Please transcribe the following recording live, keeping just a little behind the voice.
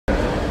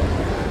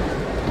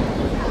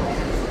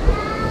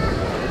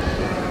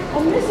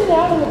I'm missing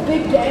out on the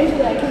big game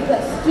today because of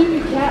that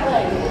stupid cat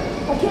lady.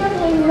 I can't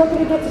believe we're not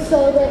going to get to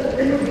celebrate the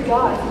win with you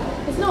guys.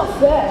 It's not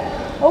fair.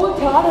 I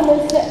worked hard on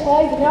those set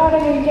plays and now I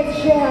don't even get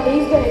to share how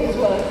these games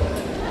work.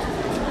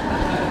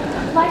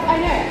 Like, I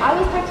know, I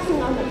was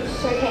practicing on the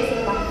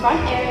showcasing my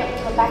front aerial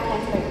to a back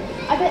handspring.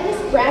 I bet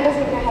this Brown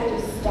doesn't even know how to do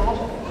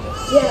stagger.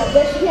 Yeah, I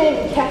bet she can't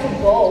even catch a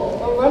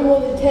ball or run more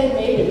than 10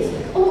 meters.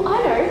 Oh,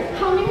 I know.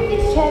 How many of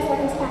these chairs I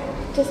can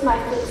practice my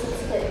flips and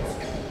splits?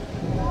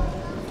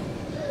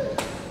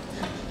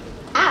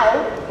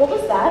 Ow! What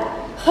was that?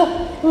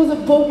 It was a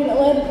book and it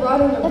landed right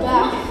on the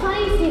back. That's not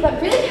funny, Steve.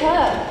 That really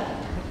hurt.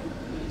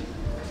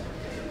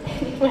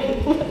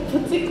 Wait,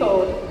 what's it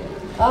called?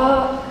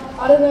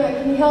 I don't know.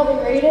 Can you help me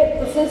read it?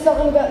 It says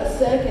something about the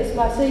Circus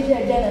by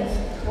C.J. Dennis.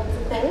 What's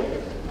the thing?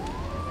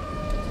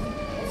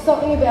 It's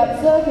something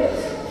about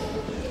Circus.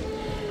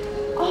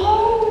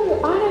 Oh,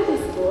 I know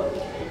this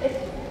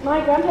book.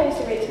 My grandpa used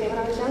to read it to me when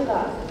I was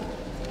younger.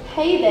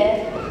 Hey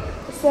there,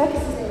 the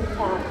circus is in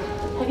town.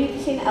 Have you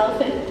seen an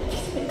elephant?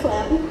 Just a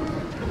clown.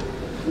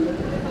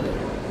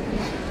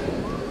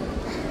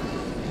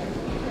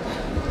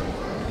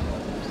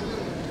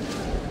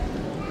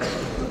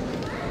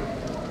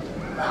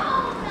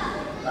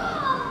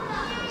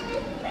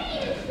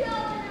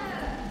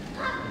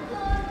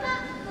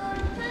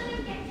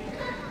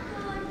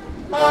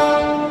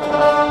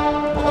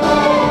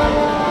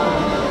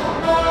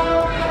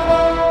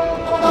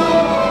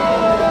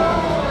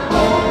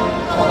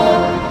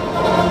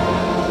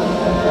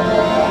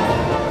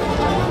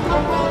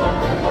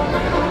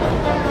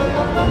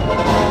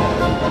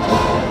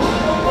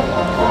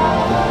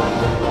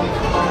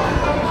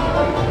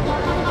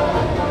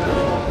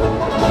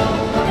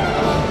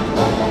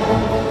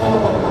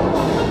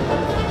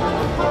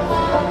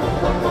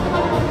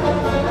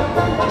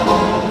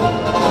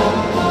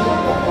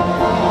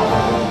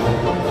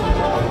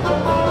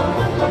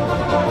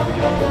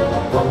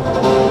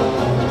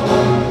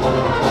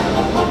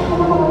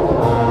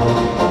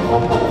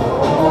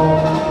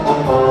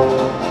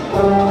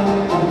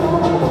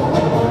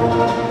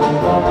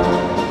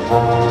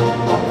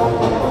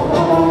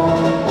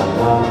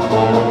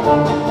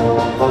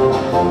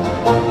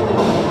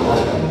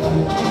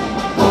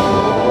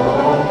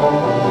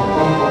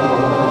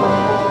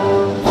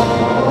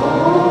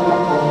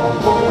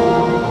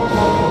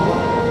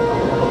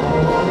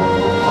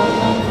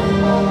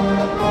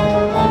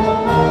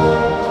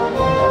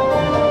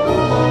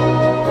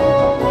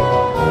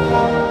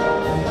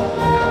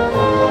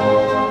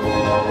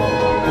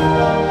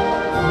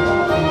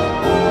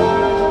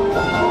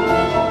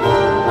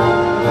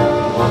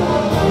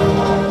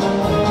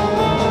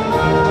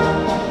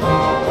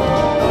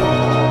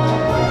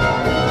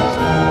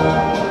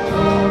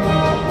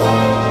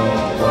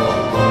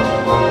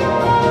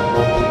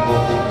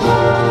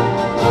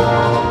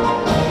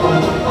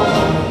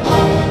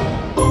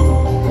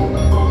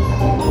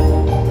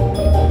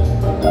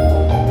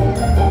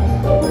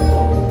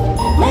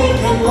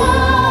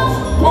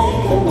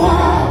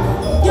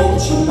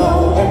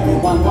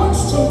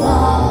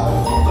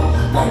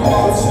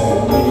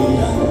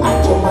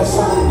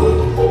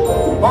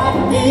 But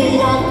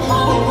me, I'm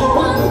calling the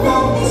one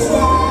that is